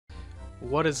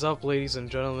What is up, ladies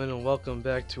and gentlemen, and welcome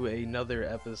back to another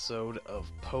episode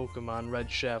of Pokemon Red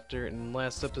Chapter. In the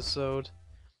last episode,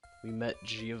 we met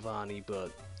Giovanni,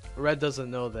 but Red doesn't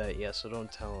know that yet, so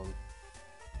don't tell him.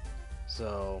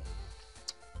 So,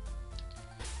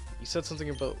 he said something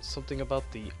about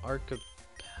the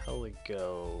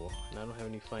archipelago, and I don't have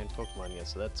any flying Pokemon yet,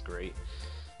 so that's great.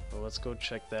 Well, let's go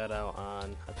check that out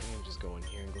on. I think I'm just going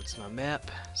here and go to my map.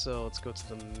 So let's go to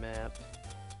the map.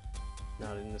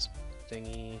 Not in this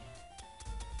thingy.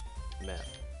 Map.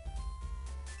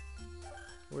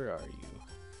 Where are you?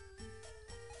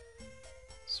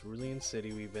 Cerulean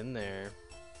City, we've been there.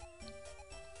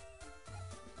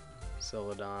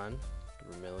 Celadon,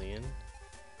 Vermilion,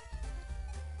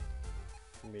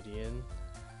 Midian,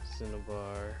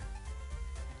 Cinnabar.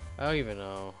 I don't even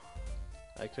know.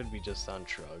 I could be just on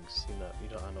Trugs.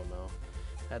 I don't know.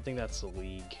 I think that's the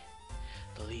League.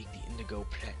 The League, the Indigo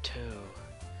Plateau.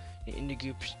 The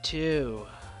Indigo Plateau.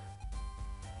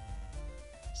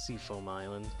 Seafoam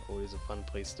Island, always a fun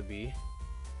place to be.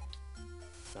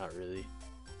 Not really.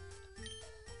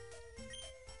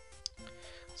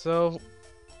 So,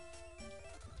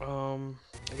 I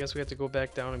guess we have to go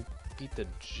back down and beat the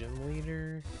gym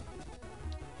leader.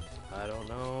 I don't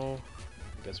know.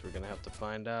 I guess we're gonna have to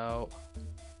find out.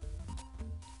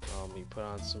 Let me put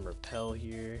on some repel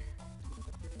here.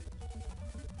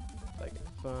 If I can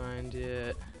find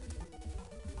it.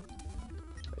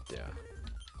 Right there.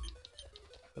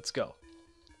 Let's go.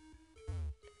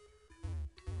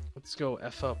 Let's go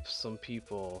F up some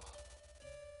people.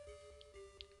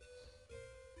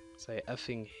 Say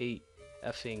effing hate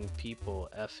effing people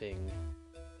effing.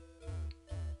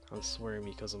 I'm swearing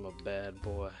because I'm a bad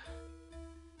boy.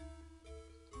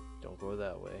 Don't go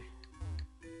that way.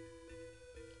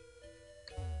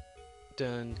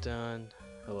 Dun dun.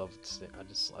 I love this. I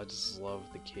just love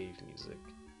the cave music.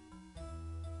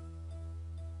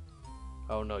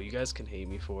 Oh no, you guys can hate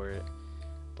me for it,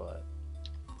 but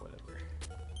whatever.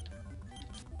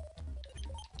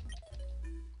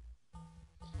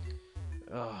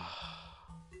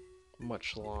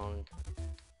 Much long.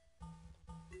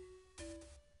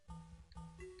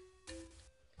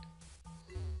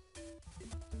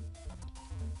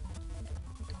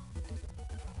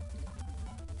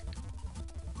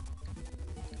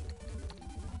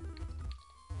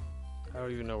 I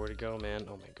don't even know where to go, man.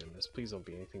 Oh my goodness, please don't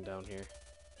be anything down here.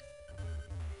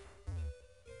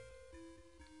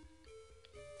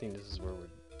 I think this is where we're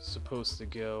supposed to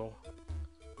go.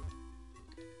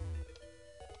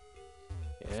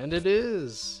 And it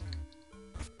is!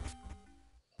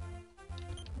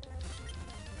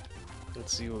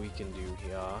 Let's see what we can do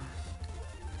here.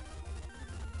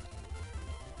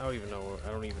 I don't even know if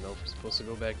we're supposed to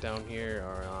go back down here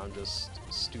or I'm just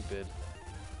stupid.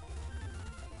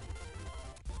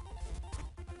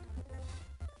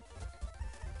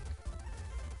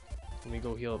 Let me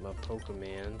go heal up my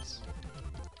Pokemans.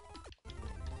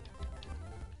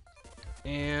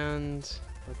 And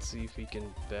let's see if we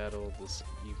can battle this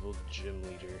evil gym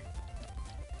leader.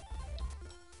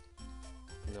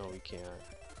 No, we can't.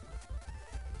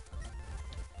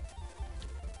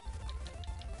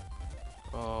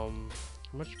 How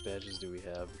much badges do we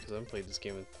have? Because I haven't played this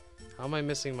game with... How am I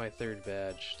missing my third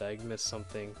badge? Did I miss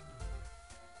something?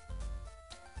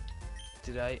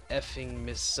 Did I effing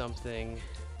miss something?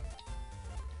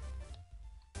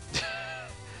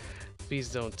 Please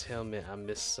don't tell me I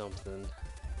missed something.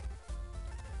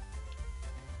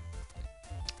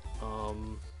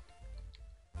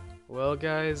 Well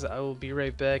guys, I will be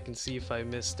right back and see if I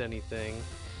missed anything.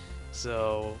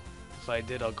 So, if I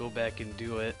did, I'll go back and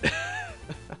do it.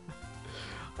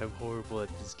 I'm horrible at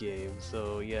this game,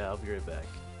 so yeah, I'll be right back.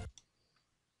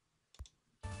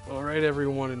 Alright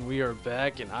everyone, and we are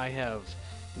back, and I have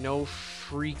no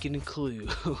freaking clue.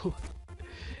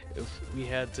 If we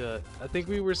had to... I think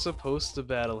we were supposed to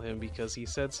battle him because he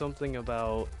said something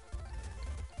about...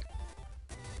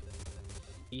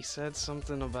 He said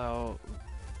something about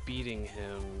beating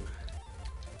him.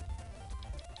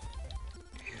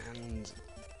 And...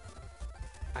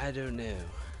 I don't know.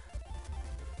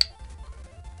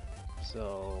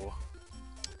 So...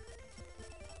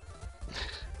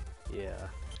 yeah.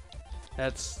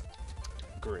 That's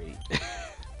great.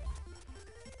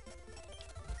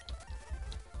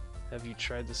 Have you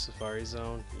tried the Safari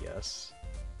Zone? Yes.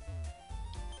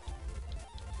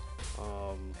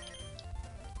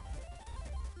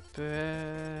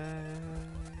 Back.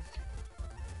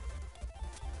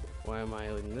 Why am I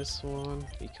in this one?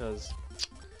 Because,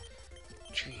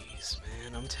 jeez,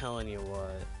 man, I'm telling you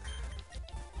what.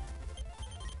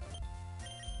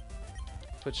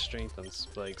 Put strength on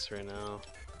spikes right now.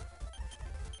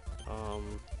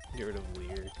 Get rid of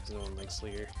Leer, because no one likes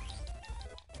Leer.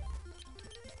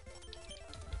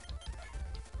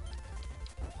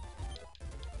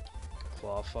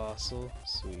 Claw Fossil,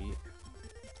 sweet.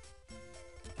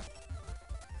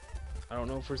 I don't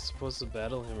know if we're supposed to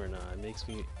battle him or not. It makes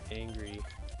me angry.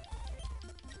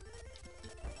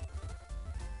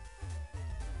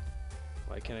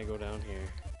 Why can't I go down here?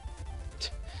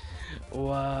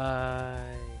 Why?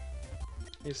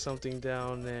 There's something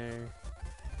down there.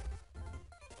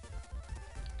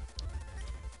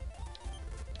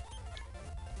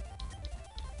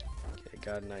 Okay,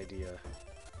 got an idea.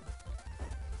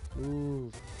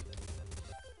 Move.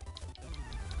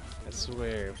 I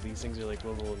swear, if these things are like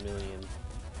level 1,000,000,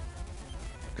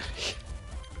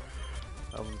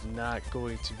 I'm not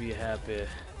going to be happy.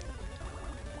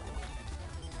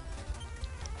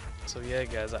 So yeah,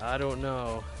 guys, I don't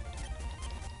know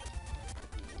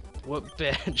what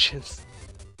badges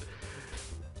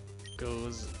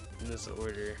goes in this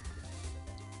order.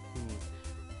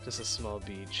 Just a small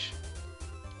beach.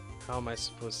 How am I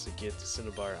supposed to get to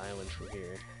Cinnabar Island from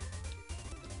here?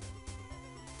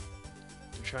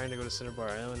 I'm trying to go to Cinnabar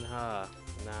Island,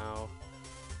 now.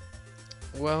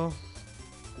 Well,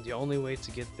 the only way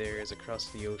to get there is across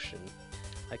the ocean.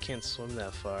 I can't swim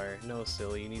that far. No,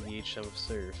 silly, you need the HM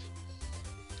Surf.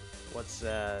 What's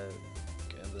that?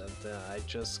 I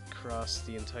just crossed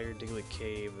the entire Diglett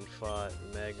Cave and fought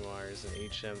Magmars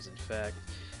and HMs. In fact,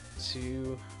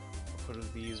 to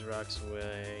put these rocks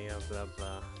away, blah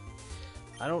blah.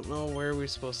 I don't know where we're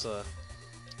supposed to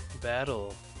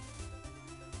battle.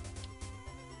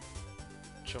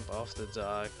 Jump off the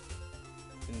dock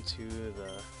into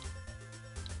the...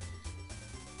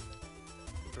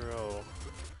 Bro.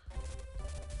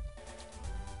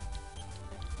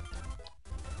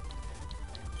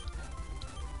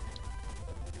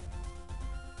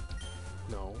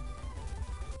 No.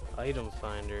 Item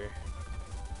finder.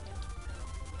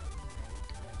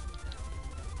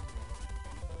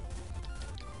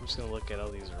 I'm just gonna look at all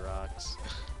these rocks.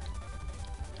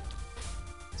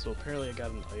 So apparently I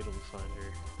got an item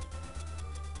finder.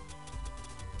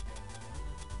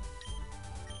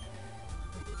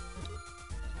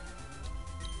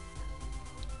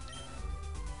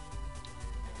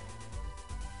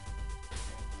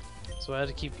 So I had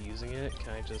to keep using it.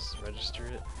 Can I just register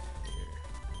it?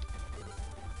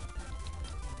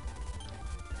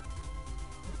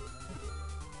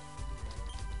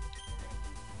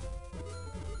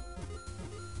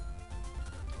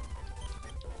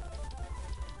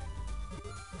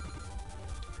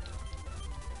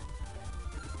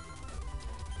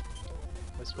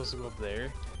 Am I supposed to go up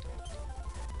there?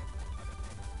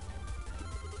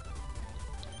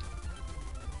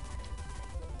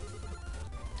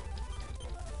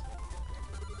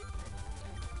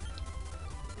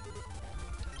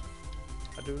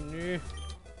 I don't know.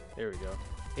 There we go.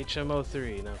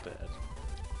 HMO3, not bad.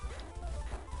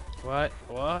 What?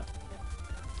 What?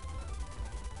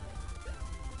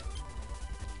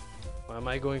 Why am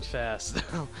I going fast?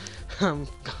 What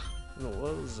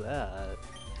was that?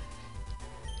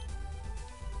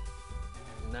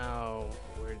 Now,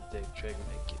 where did the dragon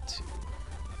make it to?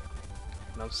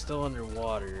 And I'm still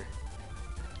underwater.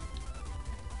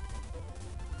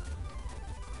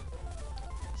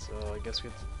 So I guess we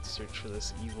have to search for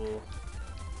this evil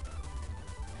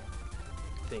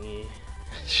thingy.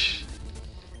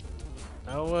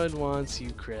 No one wants you,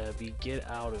 Krabby. Get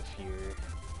out of here.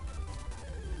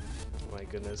 Oh my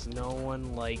goodness, no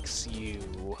one likes you.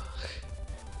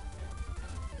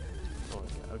 Oh my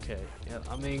god, okay. Yeah,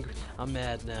 I'm angry. I'm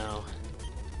mad now.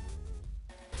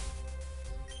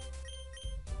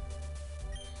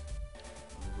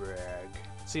 Brag.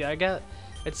 See, I'd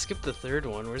skipped the third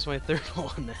one. Where's my third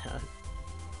one at?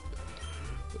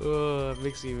 Oh, it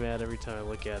makes me mad every time I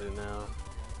look at it now.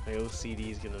 My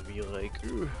OCD is gonna be like,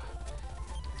 ugh.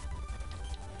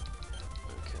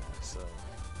 Okay, so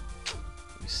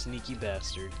you sneaky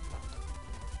bastard.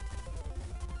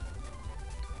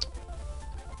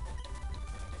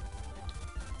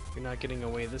 You're not getting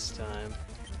away this time.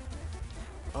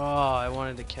 Oh, I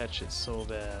wanted to catch it so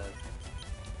bad.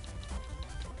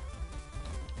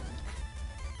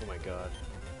 Oh my god.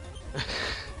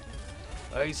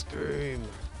 Ice cream!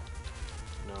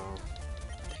 No.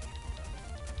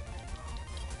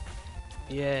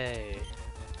 Yay!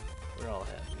 We're all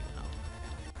happy now.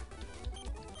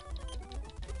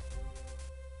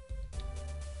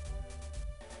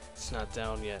 It's not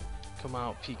down yet. Come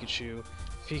out, Pikachu.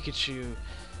 Pikachu!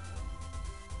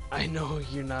 I know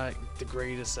you're not the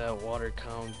greatest at water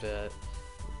combat,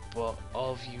 but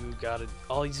all you gotta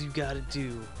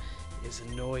do is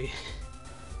annoy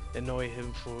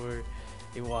him for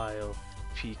a while,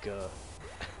 Pika.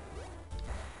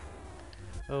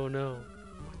 Oh no.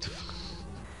 What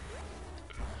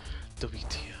the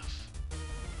WTF.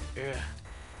 Yeah.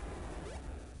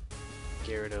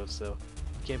 Gyarados though.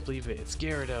 Can't believe it. It's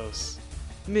Gyarados.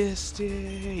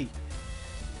 Misty!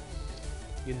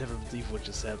 You'd never believe what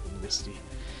just happened, Misty.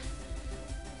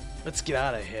 Let's get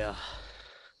out of here.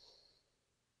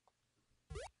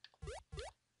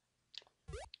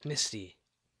 Misty.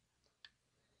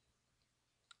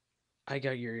 I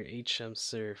got your HM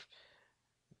Surf.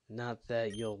 Not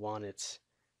that you'll want it.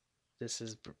 This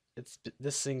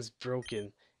thing's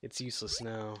broken. It's useless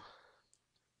now.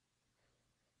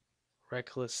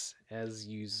 Reckless as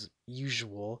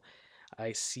usual.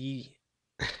 I see.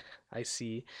 I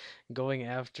see. Going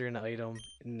after an item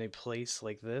in a place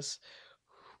like this.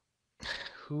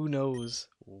 Who knows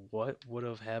what would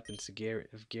have happened to Garrett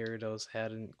if Gyarados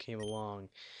hadn't came along.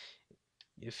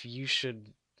 If you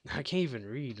should, I can't even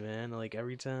read, man. Like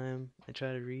every time I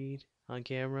try to read on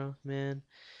camera, man,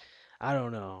 I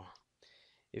don't know.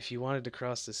 If you wanted to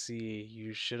cross the sea,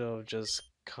 you should have just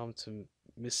come to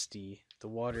Misty, the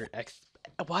water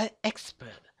what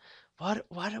expert?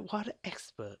 What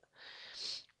expert?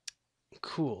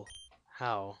 Cool.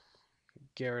 How?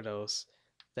 Gyarados.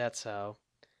 That's how.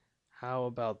 How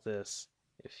about this?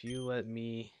 If you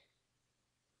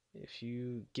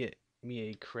get me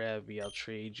a Krabby, I'll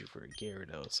trade you for a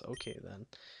Gyarados. Okay then.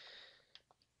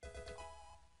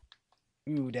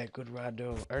 Ooh, that good rod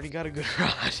though. I already got a good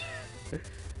rod.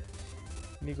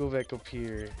 Let me go back up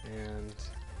here and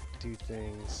do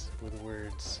things with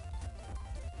words.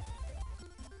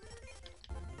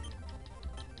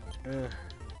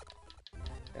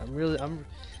 I'm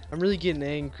really getting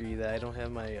angry that I don't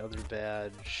have my other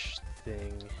badge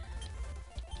thing.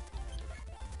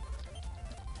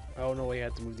 I don't know why I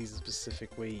have to move these a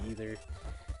specific way either,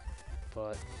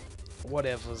 but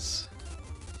whatevers.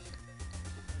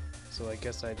 So I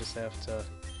guess I just have to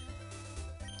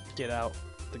get out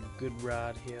the good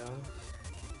rod here,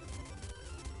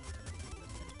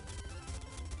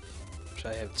 which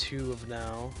I have 2 of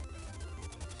now.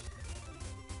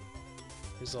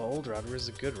 Here's the old rod. Where's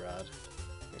the good rod?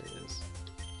 There it is.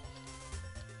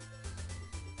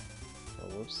 Oh,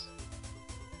 whoops.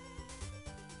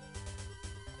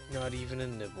 Not even a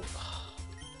nibble. Oh,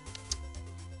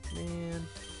 man.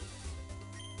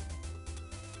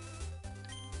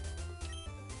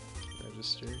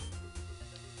 Register.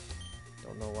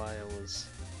 Don't know why I was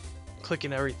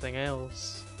clicking everything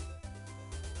else.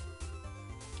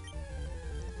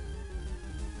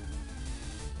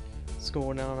 What's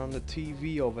going on the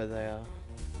TV over there?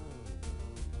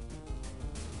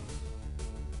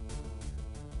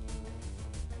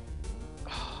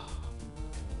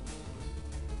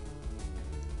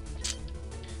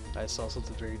 I saw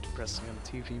something very depressing on the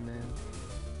TV, man.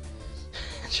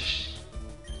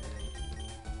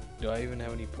 Do I even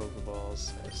have any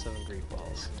Pokeballs? I have 7 Great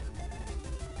Balls.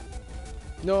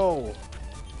 No!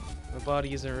 My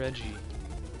body isn't Reggie.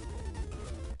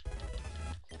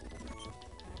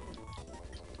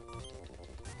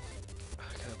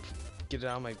 I gotta get it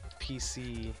on my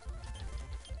PC.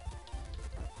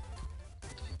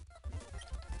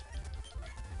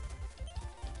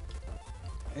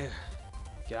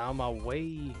 Get out of my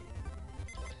way.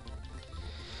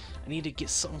 I need to get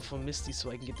something from Misty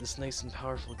so I can get this nice and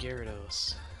powerful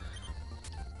Gyarados.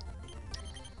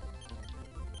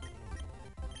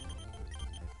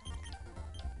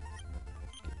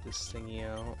 Get this thingy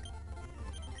out.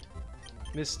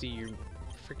 Misty, your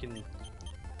freaking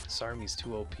this army's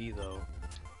too OP though.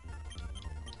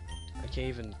 I can't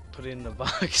even put it in the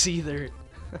box either.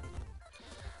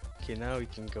 Okay, now we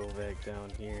can go back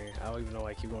down here. I don't even know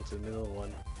why I keep going to the middle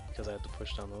one because I have to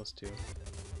push down those 2.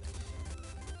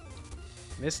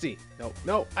 Misty! No,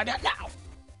 no! I don't know!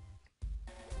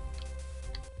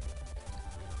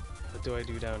 What do I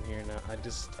do down here now? I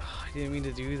didn't mean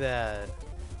to do that.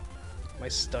 Am I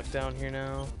stuck down here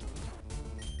now?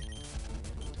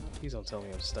 Please don't tell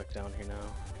me I'm stuck down here now.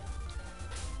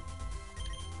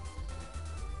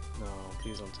 No,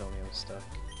 please don't tell me I'm stuck.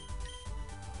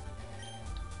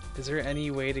 Is there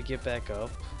any way to get back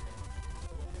up?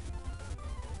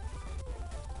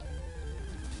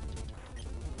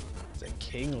 It's a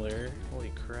Kingler.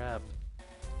 Holy crap.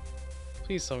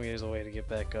 Please tell me there's a way to get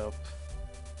back up.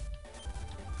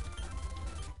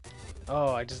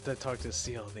 Oh, I just did talk to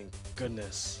Seal, thank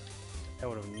goodness. That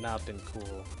would have not been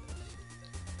cool.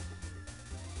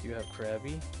 You have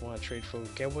Krabby? Want to trade for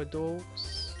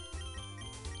Gyarados?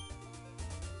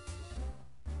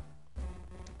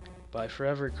 Bye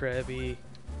forever, Krabby.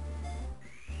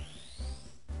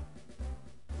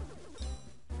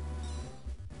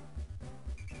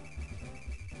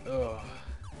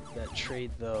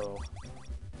 trade though.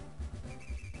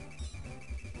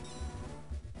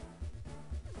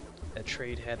 That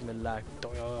trade had me like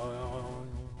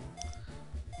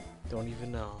don't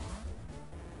even know.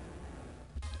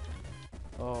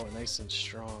 Oh, nice and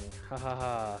strong. Ha ha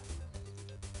ha.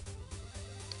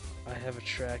 I have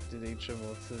attracted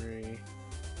HMO3.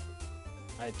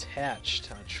 I attached,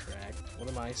 not attract. What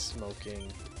am I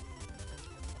smoking?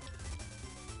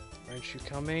 Aren't you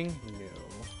coming? No.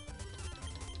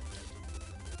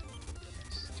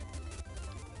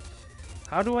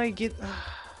 How do I get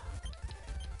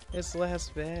this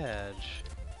last badge?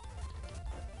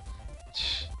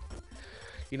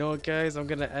 You know what, guys? I'm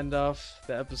gonna end off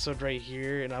the episode right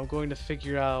here, and I'm going to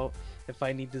figure out if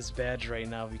I need this badge right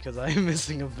now because I am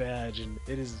missing a badge and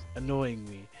it is annoying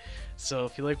me. So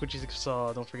if you like what you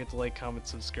saw, don't forget to like, comment,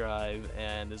 subscribe,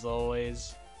 and as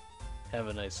always, have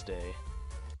a nice day.